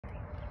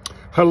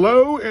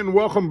Hello and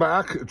welcome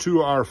back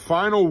to our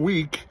final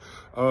week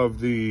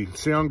of the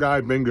Sound Guy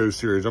Bingo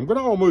series. I'm going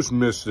to almost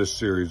miss this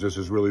series. This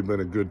has really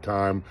been a good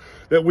time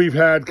that we've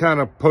had,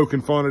 kind of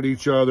poking fun at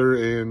each other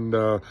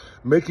and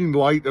making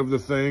light of the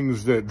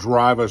things that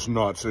drive us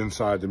nuts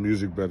inside the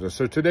music business.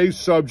 So today's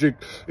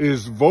subject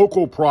is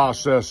vocal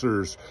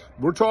processors.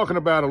 We're talking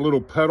about a little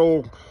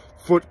pedal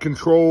foot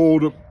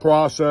controlled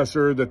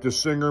processor that the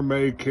singer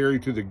may carry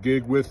to the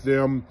gig with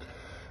them.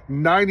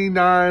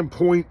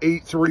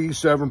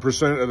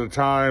 99.837% of the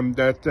time,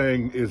 that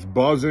thing is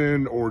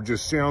buzzing or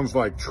just sounds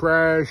like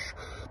trash.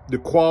 The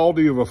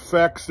quality of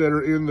effects that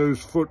are in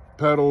those foot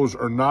pedals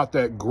are not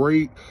that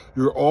great.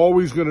 You're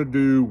always going to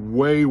do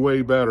way,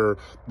 way better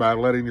by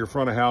letting your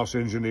front of house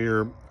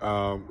engineer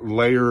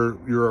layer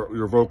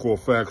your vocal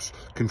effects,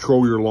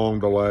 control your long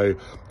delay,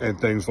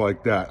 and things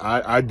like that.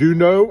 I do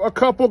know a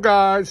couple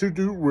guys who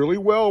do really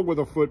well with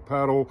a foot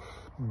pedal,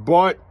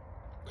 but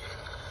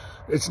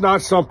it's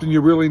not something you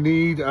really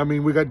need. I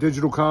mean, we got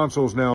digital consoles now.